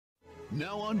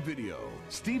Now on video,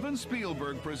 Steven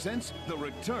Spielberg presents the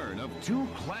return of two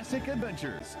classic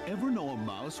adventures. Ever know a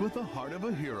mouse with the heart of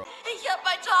a hero? Ich hab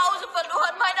mein Zuhause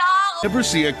verloren, meine Haare. Ever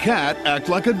see a cat act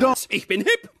like a dog? Ich bin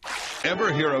hip.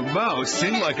 Ever hear a mouse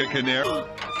sing like a canary?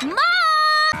 Mom!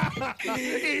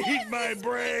 Eat my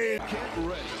brain. Get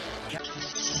ready.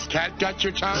 Cat got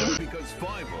your tongue? Because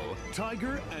Fievel,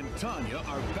 Tiger, and Tanya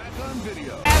are back on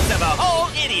video. Ass of a whole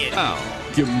idiot. Now,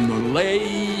 Give him a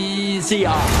lazy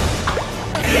eye.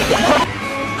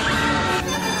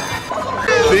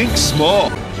 think small.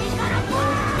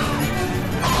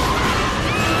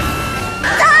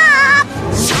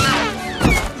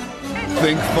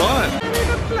 Think fun.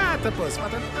 Platypus,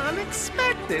 what an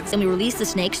unexpected. And we release the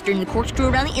snakes during the corkscrew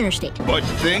around the interstate. But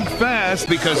think fast,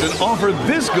 because an offer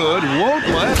this good won't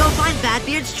let. Go find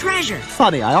Badbeard's treasure.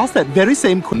 Funny, I asked that very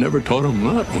same question. Never taught him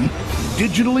that one.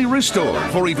 Digitally restored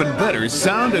for even better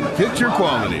sound and picture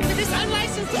quality. This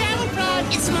unlicensed cattle prod.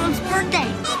 It's Mom's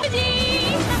birthday.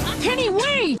 Kenny,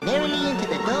 wait! Merrily into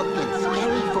the dark and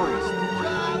scary forest.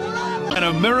 An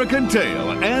American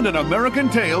Tail and an American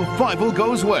Tail Fievel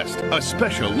Goes West. A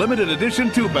special limited edition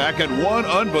 2-pack at one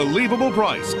unbelievable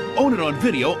price. Own it on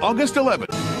video August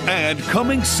 11th. And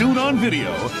coming soon on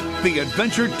video, the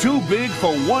adventure too big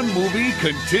for one movie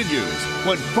continues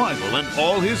when Fievel and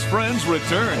all his friends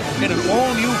return in an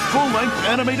all-new full-length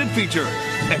animated feature.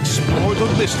 Explore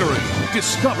the mystery,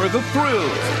 discover the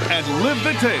thrills, and live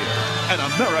the tale. An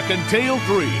American Tail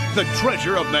 3, The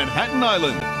Treasure of Manhattan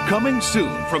Island. Coming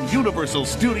soon from Universal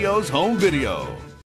Studios Home Video.